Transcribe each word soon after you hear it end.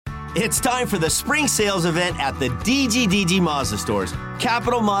It's time for the spring sales event at the DGDG Mazda stores.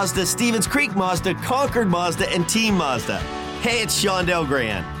 Capital Mazda, Stevens Creek Mazda, Concord Mazda, and Team Mazda. Hey, it's Shondell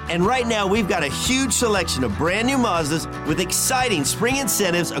Grand. And right now, we've got a huge selection of brand new Mazdas with exciting spring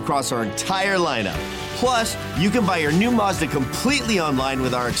incentives across our entire lineup. Plus, you can buy your new Mazda completely online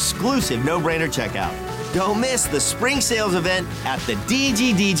with our exclusive no-brainer checkout. Don't miss the spring sales event at the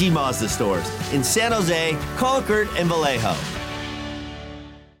DGDG Mazda stores in San Jose, Concord, and Vallejo.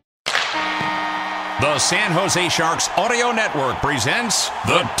 The San Jose Sharks Audio Network presents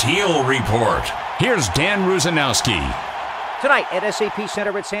the Teal Report. Here's Dan Rusanowski. Tonight at SAP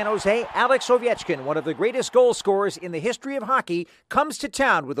Center at San Jose, Alex Ovechkin, one of the greatest goal scorers in the history of hockey, comes to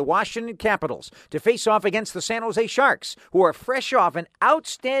town with the Washington Capitals to face off against the San Jose Sharks, who are fresh off an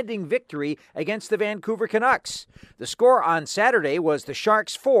outstanding victory against the Vancouver Canucks. The score on Saturday was the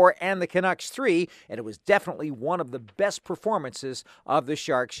Sharks 4 and the Canucks 3, and it was definitely one of the best performances of the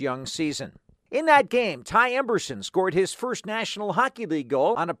Sharks' young season. In that game, Ty Emberson scored his first National Hockey League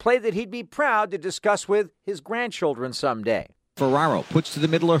goal on a play that he'd be proud to discuss with his grandchildren someday. Ferraro puts to the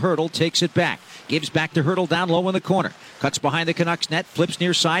middle of Hurdle, takes it back, gives back to Hurdle down low in the corner, cuts behind the Canucks net, flips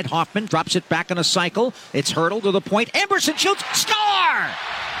near side, Hoffman drops it back on a cycle, it's Hurdle to the point, Emberson shoots, score!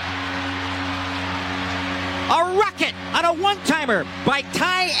 A rocket on a one-timer by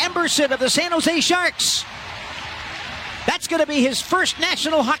Ty Emberson of the San Jose Sharks. That's going to be his first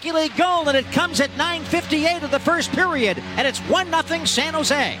National Hockey League goal, and it comes at 9:58 of the first period, and it's 1-0 San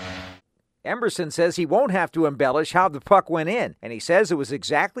Jose. Emberson says he won't have to embellish how the puck went in, and he says it was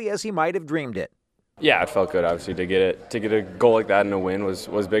exactly as he might have dreamed it. Yeah, it felt good, obviously, to get a goal like that and a win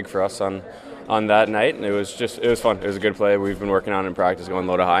was big for us on that night, and it was fun. It was a good play. We've been working on in practice, going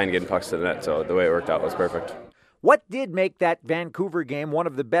low to high and getting pucks to the net, so the way it worked out was perfect. What did make that Vancouver game one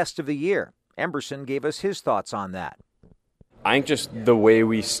of the best of the year? Emberson gave us his thoughts on that. I think just the way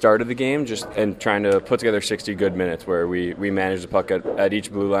we started the game, and trying to put together 60 good minutes where we managed the puck at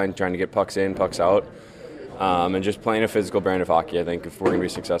each blue line, trying to get pucks in, pucks out, and just playing a physical brand of hockey. I think if we're going to be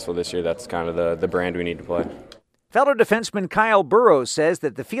successful this year, that's kind of the brand we need to play. Fellow defenseman Kyle Burrows says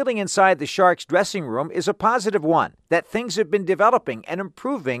that the feeling inside the Sharks dressing room is a positive one, that things have been developing and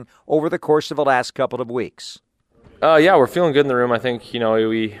improving over the course of the last couple of weeks. Yeah, we're feeling good in the room. I think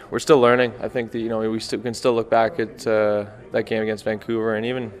we're still learning. I think that we can still look back at that game against Vancouver, and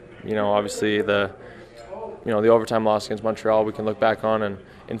even obviously the overtime loss against Montreal. We can look back on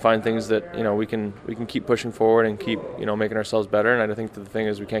and find things that we can keep pushing forward and keep making ourselves better. And I think that the thing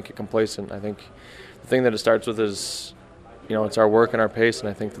is we can't get complacent. I think the thing that it starts with is it's our work and our pace, and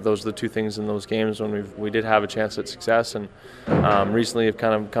I think that those are the two things in those games when we did have a chance at success, and recently have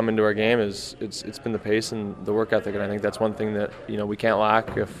kind of come into our game is it's been the pace and the work ethic, and I think that's one thing that we can't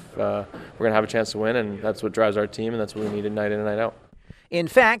lack if we're going to have a chance to win, and that's what drives our team, and that's what we need night in and night out. In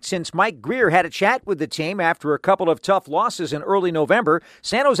fact, since Mike Greer had a chat with the team after a couple of tough losses in early November,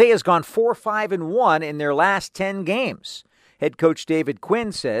 San Jose has gone 4-5-1 in their last 10 games. Head coach David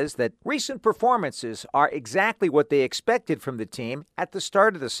Quinn says that recent performances are exactly what they expected from the team at the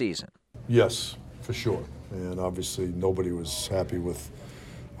start of the season. Yes, for sure. And obviously nobody was happy with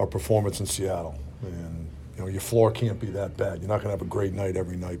our performance in Seattle. And your floor can't be that bad. You're not going to have a great night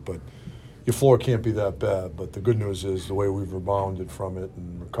every night, but your floor can't be that bad. But the good news is the way we've rebounded from it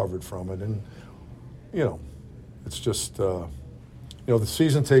and recovered from it. And, it's just, the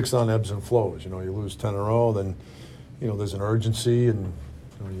season takes on ebbs and flows. You lose 10 in a row, then there's an urgency, and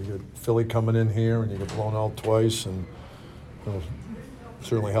you get Philly coming in here, and you get blown out twice, and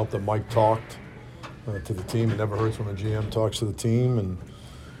certainly helped that Mike talked to the team. It never hurts when a GM talks to the team, and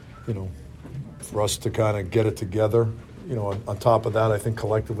for us to kind of get it together. On top of that, I think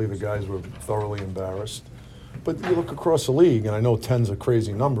collectively the guys were thoroughly embarrassed. But you look across the league, and I know 10's a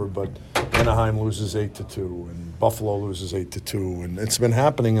crazy number, but Anaheim loses 8-2, and Buffalo loses 8-2, and it's been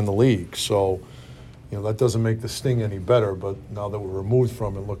happening in the league. So. That doesn't make the sting any better, but now that we're removed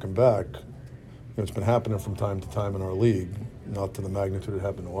from it, looking back, it's been happening from time to time in our league, not to the magnitude it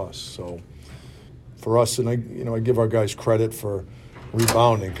happened to us. So for us, and I give our guys credit for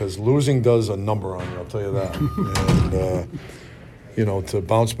rebounding, because losing does a number on you, I'll tell you that. And, to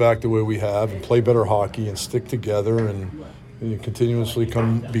bounce back the way we have and play better hockey and stick together and continuously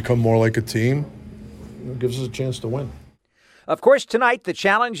become more like a team, gives us a chance to win. Of course, tonight, the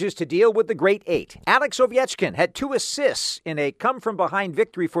challenge is to deal with the Great Eight. Alex Ovechkin had 2 assists in a come-from-behind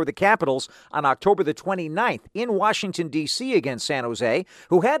victory for the Capitals on October the 29th in Washington, D.C. against San Jose,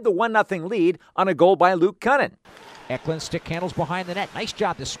 who had the 1-0 lead on a goal by Luke Cunnin. Eklund stick handles behind the net. Nice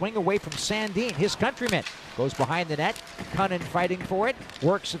job to swing away from Sandin, his countryman. Goes behind the net. Cunnin fighting for it.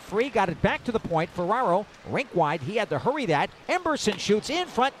 Works it free. Got it back to the point. Ferraro, rink wide. He had to hurry that. Emberson shoots in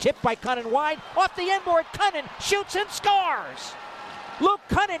front. Tipped by Cunnin wide. Off the inboard. Cunnin shoots and scores. Luke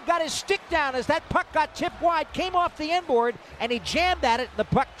Cunnin got his stick down as that puck got tipped wide, came off the inboard, and he jammed at it, and the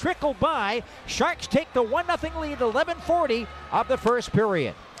puck trickled by. Sharks take the 1-0 lead, 11:40 of the first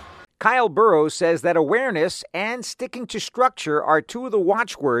period. Kyle Burrows says that awareness and sticking to structure are two of the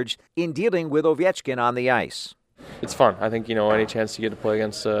watchwords in dealing with Ovechkin on the ice. It's fun. I think, any chance you get to play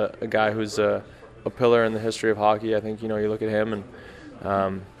against a guy who's a pillar in the history of hockey, I think, you look at him and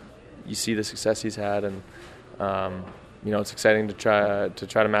you see the success he's had, and it's exciting to try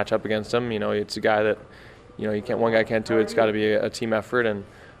to match up against him. It's a guy that, one guy can't do it. It's got to be a team effort, and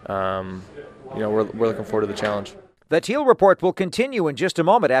we're looking forward to the challenge. The Teal Report will continue in just a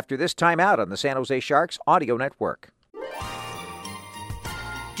moment after this timeout on the San Jose Sharks Audio Network.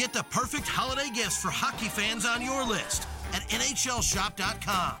 Get the perfect holiday gifts for hockey fans on your list at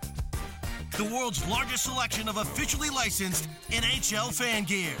NHLShop.com. The world's largest selection of officially licensed NHL fan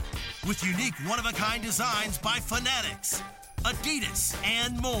gear with unique one-of-a-kind designs by Fanatics, Adidas,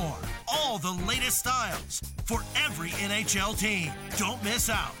 and more. All the latest styles for every NHL team. Don't miss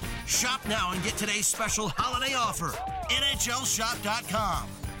out. Shop now and get today's special holiday offer. NHLShop.com.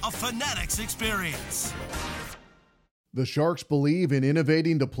 A Fanatics experience. The Sharks believe in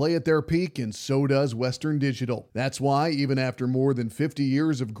innovating to play at their peak, and so does Western Digital. That's why, even after more than 50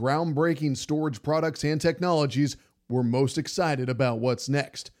 years of groundbreaking storage products and technologies, we're most excited about what's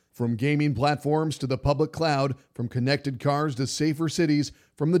next. From gaming platforms to the public cloud, from connected cars to safer cities,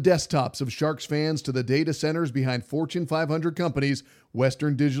 from the desktops of Sharks fans to the data centers behind Fortune 500 companies,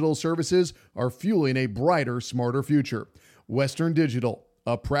 Western Digital services are fueling a brighter, smarter future. Western Digital,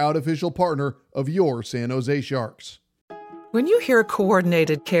 a proud official partner of your San Jose Sharks. When you hear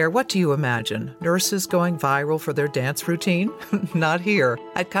coordinated care, what do you imagine? Nurses going viral for their dance routine? Not here.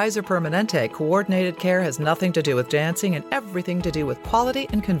 At Kaiser Permanente, coordinated care has nothing to do with dancing and everything to do with quality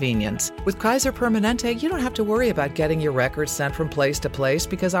and convenience. With Kaiser Permanente, you don't have to worry about getting your records sent from place to place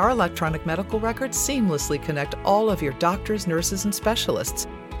because our electronic medical records seamlessly connect all of your doctors, nurses, and specialists.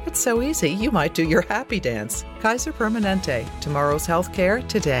 It's so easy, you might do your happy dance. Kaiser Permanente. Tomorrow's healthcare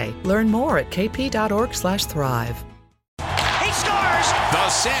today. Learn more at kp.org/thrive. The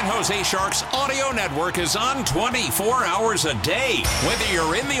San Jose Sharks Audio Network is on 24 hours a day. Whether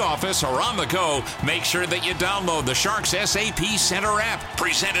you're in the office or on the go, make sure that you download the Sharks SAP Center app,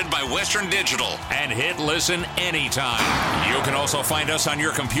 presented by Western Digital, and hit listen anytime. You can also find us on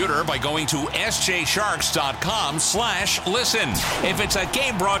your computer by going to sjsharks.com/listen. If it's a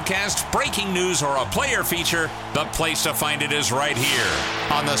game broadcast, breaking news, or a player feature, the place to find it is right here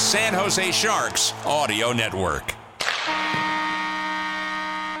on the San Jose Sharks Audio Network.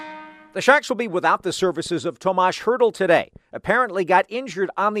 The Sharks will be without the services of Tomas Hertl today. Apparently got injured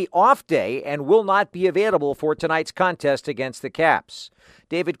on the off day and will not be available for tonight's contest against the Caps.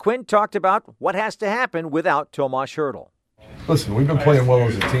 David Quinn talked about what has to happen without Tomas Hertl. Listen, we've been playing well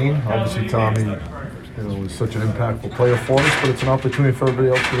as a team. Obviously, Tommy was such an impactful player for us, but it's an opportunity for everybody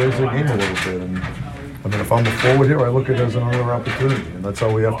else to raise their game a little bit. And if I'm the forward here, I look at it as another opportunity, and that's how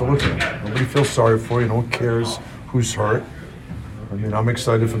we have to look at it. Nobody feels sorry for you. No one cares who's hurt. I'm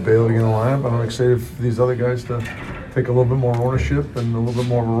excited for Bailey to get in the lineup, and I'm excited for these other guys to take a little bit more ownership and a little bit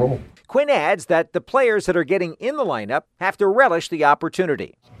more of a role. Quinn adds that the players that are getting in the lineup have to relish the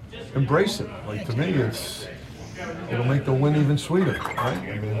opportunity. Embrace it. To me, it'll make the win even sweeter,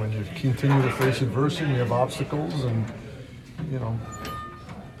 right? When you continue to face adversity, you have obstacles, and,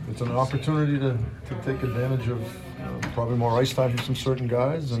 it's an opportunity to take advantage of probably more ice time for some certain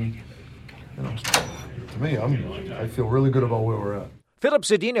guys, and, to me, I feel really good about where we're at. Philip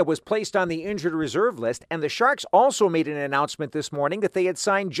Zadina was placed on the injured reserve list, and the Sharks also made an announcement this morning that they had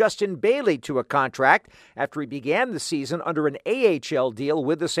signed Justin Bailey to a contract after he began the season under an AHL deal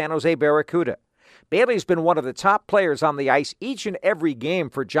with the San Jose Barracuda. Bailey's been one of the top players on the ice each and every game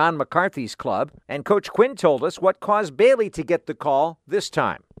for John McCarthy's club, and Coach Quinn told us what caused Bailey to get the call this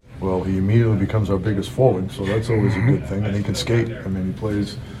time. Well, he immediately becomes our biggest forward, so that's always a good thing, and he can skate. He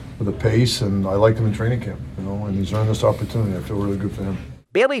plays with a pace, and I liked him in training camp, and he's earned this opportunity. I feel really good for him.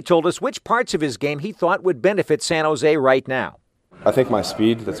 Bailey told us which parts of his game he thought would benefit San Jose right now. I think my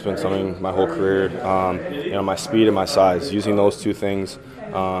speed, that's been something my whole career, my speed and my size, using those two things,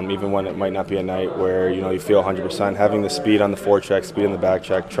 even when it might not be a night where, you feel 100%, having the speed on the forecheck, speed on the back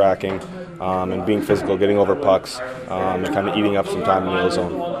check, tracking, and being physical, getting over pucks, and kind of eating up some time in the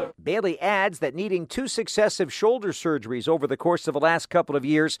zone. Bailey adds that needing 2 successive shoulder surgeries over the course of the last couple of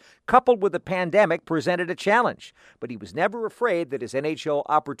years, coupled with the pandemic, presented a challenge. But he was never afraid that his NHL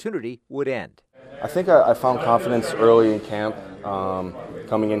opportunity would end. I think I found confidence early in camp,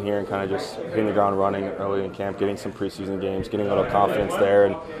 coming in here and kind of just hitting the ground running early in camp, getting some preseason games, getting a little confidence there,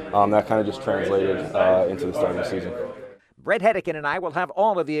 and that kind of just translated into the start of the season. Brett Hedican and I will have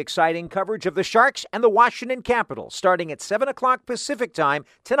all of the exciting coverage of the Sharks and the Washington Capitals starting at 7 o'clock Pacific Time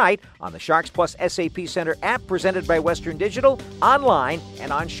tonight on the Sharks Plus SAP Center app presented by Western Digital, online,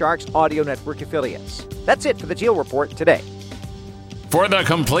 and on Sharks Audio Network affiliates. That's it for the Teal Report today. For the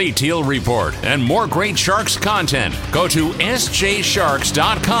complete Teal Report and more great Sharks content, go to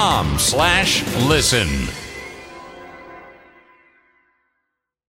sjsharks.com/listen.